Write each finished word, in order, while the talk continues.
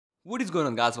What is going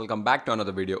on, guys? Welcome back to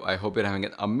another video. I hope you're having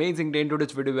an amazing day. In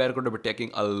today's video we are going to be taking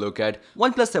a look at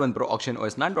OnePlus 7 Pro Auction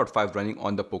OS 9.5 running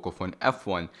on the Pocophone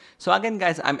F1. So again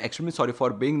guys, I'm extremely sorry for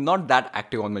being not that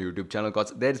active on my YouTube channel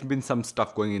because there's been some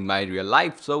stuff going in my real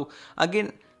life. So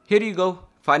again, here you go.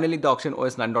 Finally, the Auction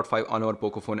OS 9.5 on our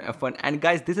Pocophone F1. And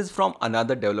guys, this is from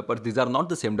another developer. These are not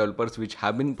the same developers which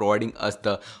have been providing us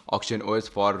the Auction OS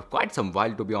for quite some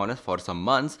while, to be honest, for some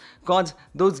months. Cause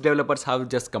those developers have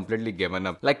just completely given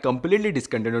up, like completely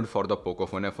discontinued for the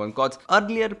Pocophone F1. Cause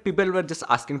earlier people were just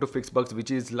asking to fix bugs,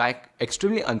 which is like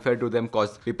extremely unfair to them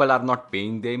cause people are not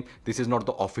paying them. This is not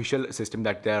the official system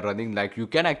that they are running. Like you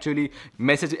can actually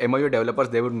message MIO developers,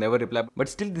 they would never reply. But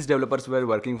still these developers were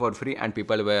working for free and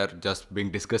people were just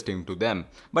being disgusting to them.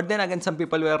 But then again, some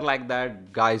people were like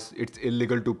that, guys, it's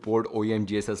illegal to port OEM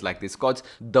GSS like this cause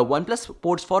the OnePlus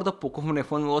ports for the Pocophone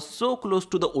F1 was so close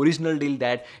to the original deal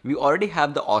that we already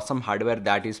have the awesome hardware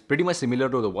that is pretty much similar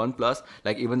to the OnePlus,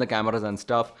 like even the cameras and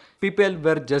stuff. People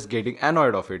were just getting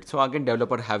annoyed of it. So again,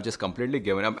 developers have just completely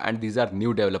given up and these are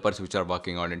new developers which are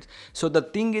working on it. So the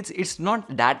thing is, it's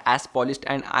not that as polished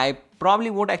and I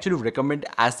probably won't actually recommend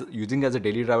as using as a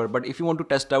daily driver, but if you want to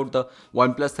test out the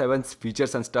OnePlus 7's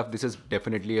features and stuff, this is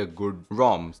definitely a good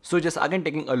ROM. So just again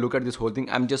taking a look at this whole thing,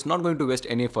 I'm just not going to waste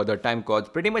any further time cause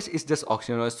pretty much it's just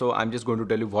auction. So I'm just going to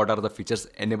tell you what are the features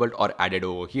enabled or added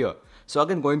over here. So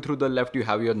again, going through the left, you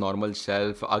have your normal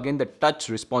shelf. Again, the touch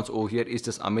response over here is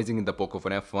just amazing in the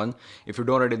Pocophone F1. If you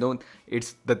don't already know,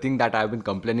 it's the thing that I've been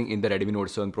complaining in the Redmi Note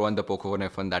 7 Pro and the Pocophone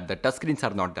F1 that the touchscreens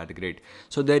are not that great.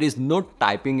 So there is no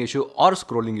typing issue or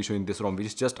scrolling issue in this ROM, which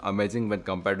is just amazing when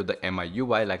compared to the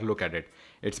MIUI. Like look at it,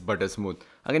 it's butter smooth.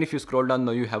 Again, if you scroll down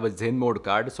now, you have a Zen mode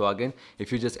card. So again,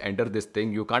 if you just enter this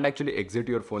thing, you can't actually exit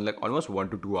your phone like almost 1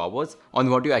 to 2 hours on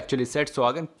what you actually set. So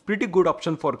again, pretty good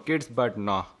option for kids, but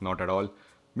nah, not at all.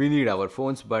 We need our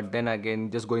phones. But then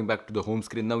again, just going back to the home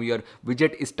screen, now your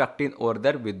widget is tucked in over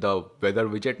there with the weather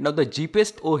widget. Now the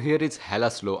GPS over here is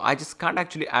hella slow. I just can't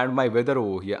actually add my weather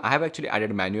over here. I have actually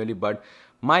added manually, but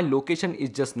my location is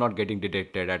just not getting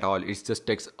detected at all. It just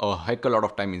takes a heck a lot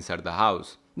of time inside the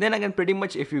house. Then again, pretty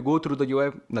much if you go through the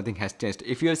UI, nothing has changed.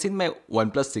 If you have seen my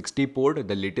OnePlus 60 port,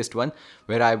 the latest one,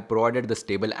 where I provided the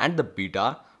stable and the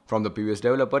beta from the previous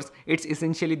developers, it's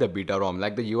essentially the beta ROM.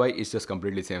 Like the UI is just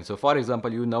completely same. So for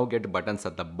example, you now get buttons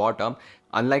at the bottom,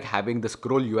 unlike having the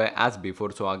scroll UI as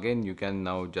before. So again, you can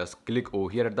now just click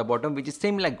over here at the bottom, which is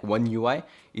same like one UI,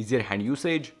 easier hand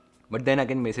usage. But then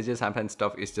again, messages, apps and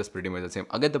stuff is just pretty much the same.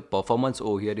 Again, the performance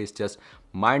over here is just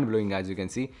mind-blowing. As you can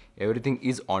see, everything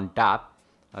is on tap.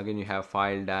 Again, you have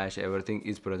file dash, everything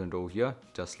is present over here,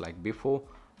 just like before.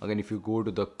 Again, if you go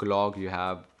to the clock, you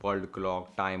have world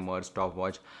clock, timer,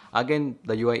 stopwatch. Again,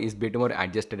 the UI is a bit more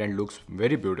adjusted and looks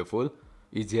very beautiful.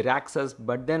 Easier access.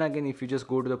 But then again, if you just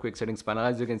go to the quick settings panel,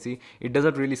 as you can see, it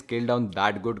doesn't really scale down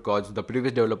that good because the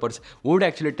previous developers would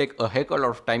actually take a heck of a lot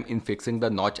of time in fixing the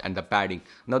notch and the padding.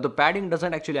 Now the padding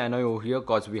doesn't actually annoy over here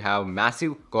because we have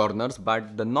massive corners,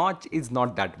 but the notch is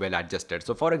not that well adjusted.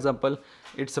 So for example,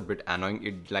 it's a bit annoying.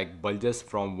 It like bulges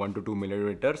from 1 to 2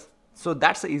 millimeters. So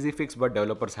that's an easy fix, but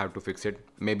developers have to fix it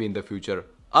maybe in the future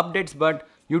updates. But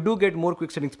you do get more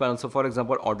quick settings panel. So for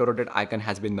example, auto rotate icon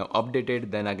has been now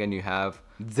updated. Then again, you have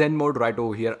Zen mode right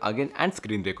over here again and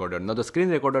screen recorder. Now the screen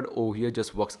recorder over here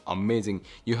just works amazing.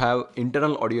 You have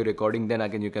internal audio recording. Then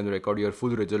again, you can record your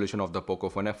full resolution of the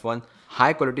Pocophone F1,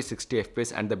 high quality 60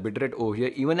 fps, and the bitrate over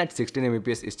here even at 16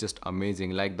 mbps is just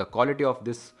amazing. Like the quality of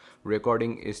this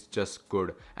recording is just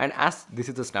good. And as this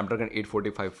is a Snapdragon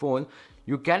 845 phone,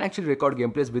 you can actually record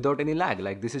gameplays without any lag.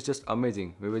 Like this is just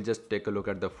amazing. We will just take a look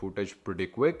at the footage pretty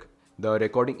quick. The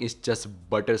recording is just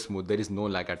butter smooth. There is no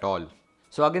lag at all.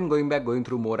 So again, going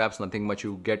through more apps, nothing much.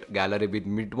 You get gallery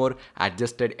with bit more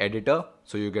adjusted editor,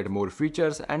 so you get more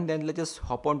features. And then let's just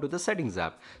hop on to the settings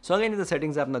app. So again, in the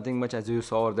settings app, nothing much. As you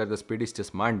saw there, the speed is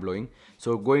just mind-blowing.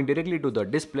 So going directly to the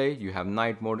display, you have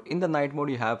night mode. In the night mode,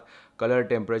 you have color,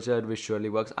 temperature, which surely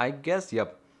works. I guess,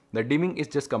 yep. The dimming is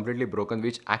just completely broken,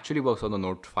 which actually works on the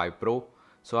Note 5 Pro.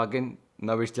 So again,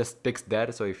 now it just sticks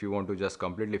there. So if you want to just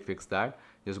completely fix that,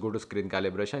 just go to screen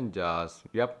calibration, just,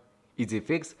 yep, easy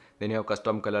fix. Then you have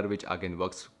custom color, which again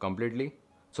works completely.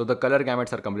 So the color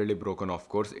gamuts are completely broken, of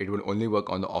course. It will only work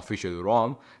on the official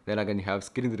ROM. Then again, you have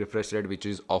screen refresh rate, which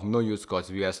is of no use because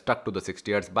we are stuck to the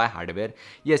 60 Hz by hardware.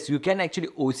 Yes, you can actually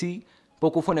OC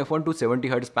Pocophone F1 to 70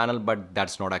 Hz panel, but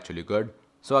that's not actually good.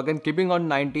 So again, keeping on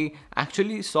 90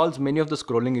 actually solves many of the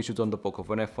scrolling issues on the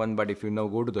Pocophone F1. But if you now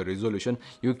go to the resolution,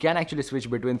 you can actually switch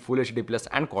between Full HD Plus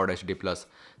and Quad HD Plus.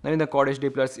 Now in the Quad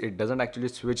HD Plus, it doesn't actually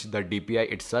switch the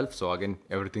DPI itself. So again,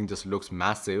 everything just looks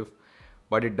massive,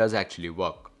 but it does actually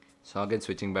work. So again,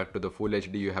 switching back to the full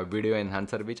HD, you have video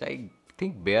enhancer, which I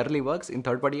think barely works in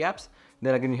third-party apps.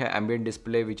 Then again, you have ambient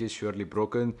display, which is surely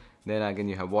broken. Then again,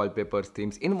 you have wallpapers,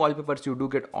 themes. In wallpapers, you do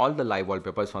get all the live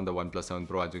wallpapers from the OnePlus 7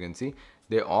 Pro, as you can see.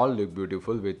 They all look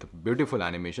beautiful with beautiful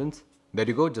animations. There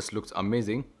you go, just looks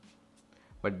amazing.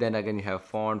 But then again, you have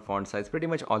font size, pretty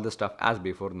much all the stuff as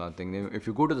before, nothing. If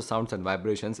you go to the sounds and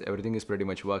vibrations, everything is pretty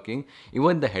much working.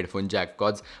 Even the headphone jack,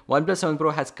 cause OnePlus 7 Pro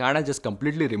has kinda just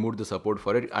completely removed the support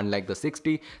for it, unlike the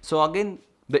 60. So again,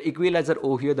 the equalizer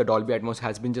over here, the Dolby Atmos,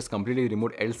 has been just completely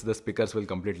removed, else the speakers will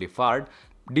completely fart.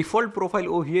 Default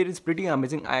profile over here is pretty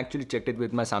amazing. I actually checked it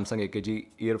with my Samsung AKG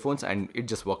earphones and it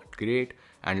just worked great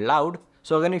and loud.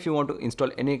 So again, if you want to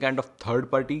install any kind of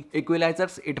third-party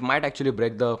equalizers, it might actually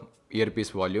break the earpiece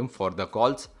volume for the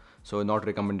calls, so not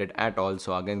recommended at all.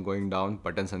 So again, going down,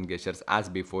 buttons and gestures as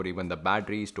before, even the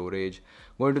battery, storage.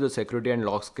 Going to the security and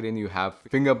lock screen, you have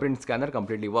fingerprint scanner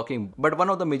completely working. But one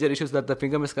of the major issues that the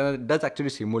fingerprint scanner does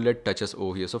actually simulate touches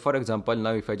over here. So for example,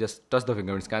 now if I just touch the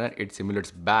fingerprint scanner, it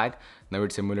simulates back. Now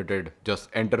it simulated just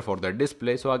enter for the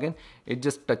display. So again, it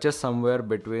just touches somewhere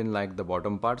between like the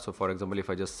bottom part. So for example, if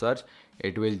I just search,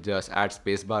 it will just add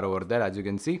spacebar over there, as you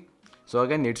can see. So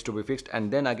again, needs to be fixed.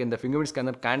 And then again, the fingerprint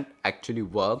scanner can't actually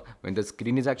work when the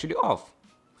screen is actually off.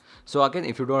 So again,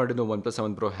 if you don't already know, OnePlus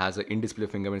 7 Pro has an in-display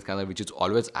fingerprint scanner which is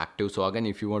always active. So again,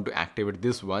 if you want to activate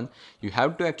this one, you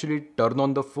have to actually turn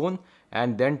on the phone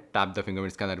and then tap the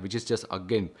fingerprint scanner, which is just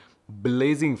again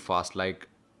blazing fast, like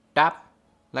tap,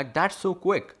 like that's so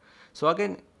quick. So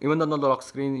again, even on the lock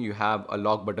screen, you have a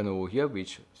lock button over here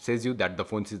which says you that the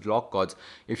phone is locked, cause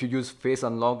if you use face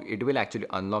unlock, it will actually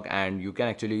unlock and you can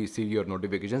actually see your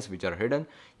notifications which are hidden.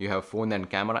 You have phone and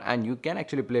camera and you can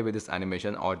actually play with this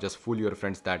animation or just fool your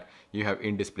friends that you have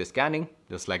in-display scanning,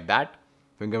 just like that.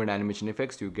 Fingerprint animation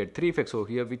effects, you get 3 effects over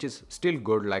here, which is still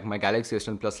good. Like my Galaxy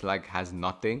S10 Plus like has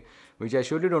nothing, which I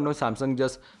surely don't know. Samsung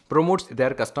just promotes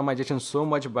their customization so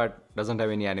much but doesn't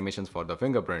have any animations for the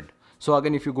fingerprint. So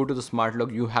again, if you go to the smart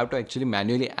lock, you have to actually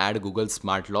manually add Google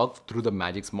Smart Lock through the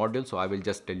Magics module. So I will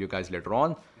just tell you guys later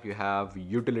on. You have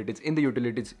utilities. In the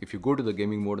utilities, if you go to the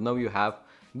gaming mode, now you have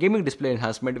gaming display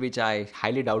enhancement, which I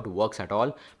highly doubt works at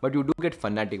all, but you do get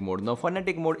Fanatic mode. Now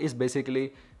Fanatic mode is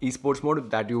basically esports mode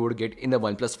that you would get in the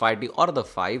OnePlus 5T or the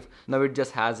 5. Now it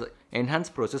just has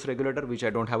enhanced process regulator, which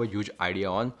I don't have a huge idea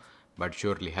on, but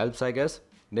surely helps, I guess.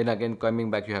 Then again,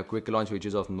 coming back, you have quick launch, which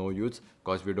is of no use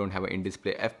because we don't have an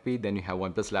in-display FP. Then you have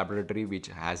OnePlus Laboratory, which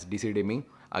has DC dimming,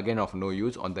 again of no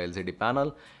use on the LCD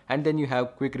panel. And then you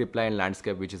have quick reply and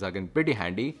landscape, which is again pretty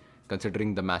handy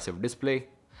considering the massive display.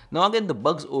 Now again, the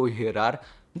bugs over here are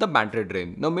the battery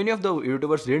drain. Now many of the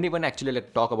YouTubers didn't even actually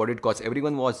talk about it because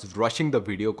everyone was rushing the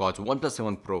video cause OnePlus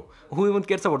 7 Pro. Who even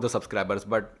cares about the subscribers?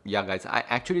 But yeah guys, I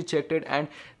actually checked it and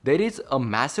there is a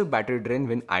massive battery drain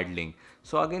when idling.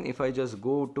 So again, if I just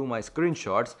go to my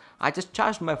screenshots, I just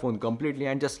charged my phone completely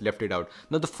and just left it out.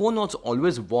 Now the phone was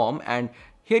always warm and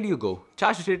here you go,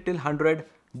 charged it till 100.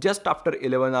 Just after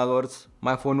 11 hours,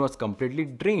 my phone was completely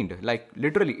drained, like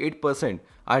literally 8%.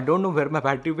 I don't know where my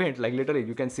battery went, like literally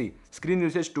you can see screen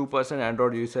usage 2%,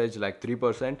 Android usage like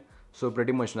 3%. So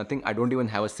pretty much nothing. I don't even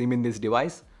have a SIM in this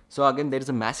device. So again, there is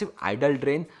a massive idle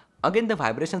drain. Again, the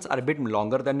vibrations are a bit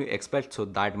longer than you expect, so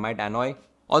that might annoy.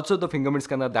 Also the fingerprint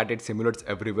scanner that it simulates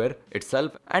everywhere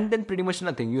itself, and then pretty much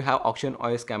nothing. You have Auction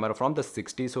OS camera from the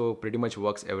 60, so pretty much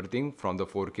works everything from the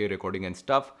 4K recording and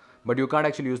stuff. But you can't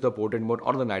actually use the portrait mode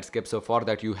or the nightscape, so for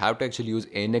that you have to actually use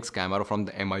ANX camera from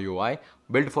the MIUI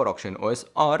built for Auction OS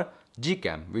or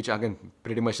Gcam, which again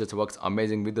pretty much just works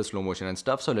amazing with the slow motion and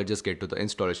stuff. So let's just get to the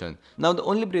installation. Now the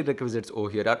only prerequisites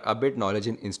over here are a bit knowledge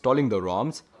in installing the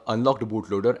ROMs, unlocked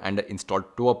bootloader and the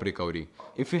installed TWAP recovery.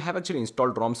 If you have actually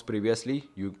installed ROMs previously,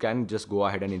 you can just go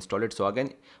ahead and install it. So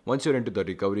again, once you're into the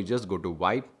recovery, just go to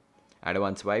wipe,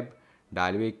 advanced wipe,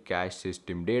 Dalvik cache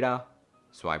system data,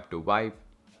 swipe to wipe.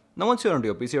 Now once you're onto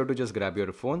your PC, you have to just grab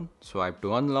your phone, swipe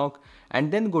to unlock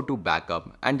and then go to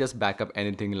backup and just backup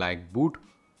anything like boot,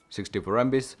 64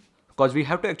 MBs, because we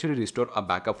have to actually restore a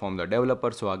backup from the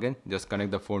developer. So again, just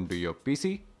connect the phone to your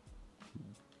PC,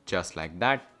 just like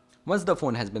that. Once the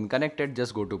phone has been connected,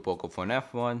 just go to Pocophone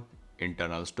F1,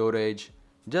 internal storage,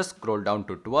 just scroll down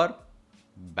to TWAP,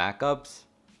 backups,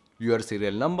 your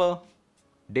serial number,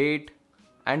 date,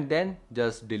 and then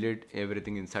just delete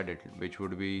everything inside it, which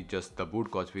would be just the boot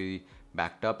cause we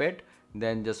backed up it.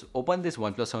 Then just open this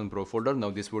OnePlus 7 Pro folder.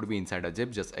 Now this would be inside a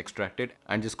zip, just extract it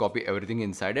and just copy everything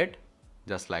inside it,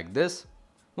 just like this.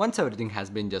 Once everything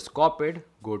has been just copied,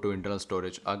 go to internal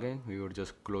storage again. We would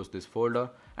just close this folder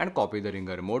and copy the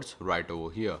ringer remotes right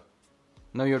over here.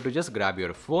 Now you have to just grab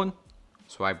your phone,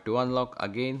 swipe to unlock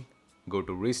again, go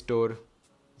to restore,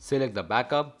 select the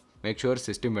backup, make sure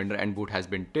system vendor and boot has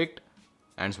been ticked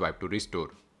and swipe to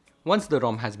restore. Once the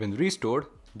ROM has been restored,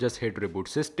 just hit reboot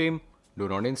system, do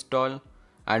not install,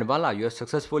 and voila, you have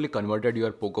successfully converted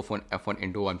your Pocophone F1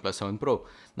 into OnePlus 7 Pro.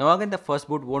 Now again, the first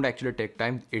boot won't actually take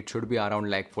time, it should be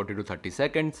around like 40 to 30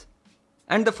 seconds.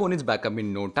 And the phone is back up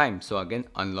in no time, so again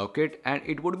unlock it, and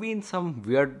it would be in some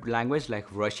weird language like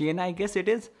Russian, I guess it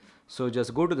is. So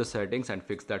just go to the settings and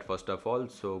fix that first of all.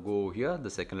 So go here, the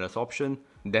second last option,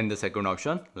 then the second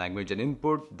option, language and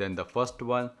input, then the first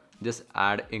one, just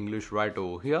add English right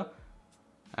over here,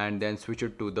 and then switch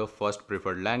it to the first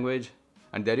preferred language,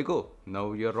 and there you go,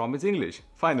 now your ROM is English,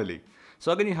 finally.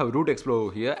 So again you have Root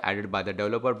Explorer here added by the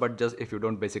developer, but just if you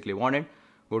don't basically want it,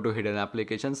 go to hidden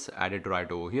applications, add it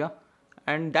right over here.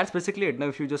 And that's basically it. Now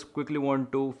if you just quickly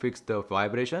want to fix the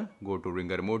vibration, go to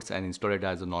ringer modes and install it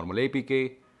as a normal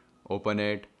APK, open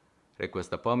it, request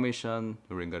the permission,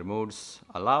 ringer modes,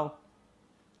 allow,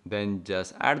 then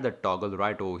just add the toggle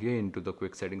right over here into the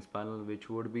quick settings panel, which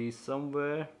would be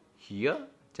somewhere here.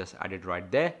 Just add it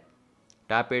right there,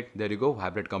 tap it, there you go,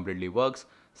 vibrate completely works,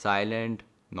 silent,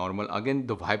 normal. Again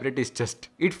the vibrate is just,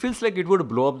 it feels like it would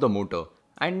blow up the motor.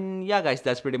 And yeah guys,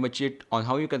 that's pretty much it on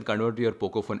how you can convert your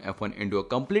Pocophone F1 into a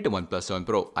complete OnePlus 7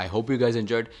 Pro. I hope you guys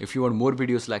enjoyed. If you want more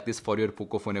videos like this for your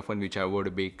Pocophone F1, which I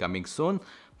would be coming soon,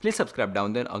 please subscribe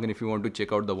down there. Again, if you want to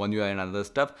check out the One UI and other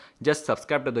stuff, just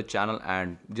subscribe to the channel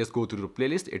and just go through the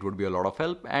playlist. It would be a lot of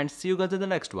help, and see you guys in the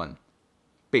next one.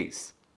 Peace.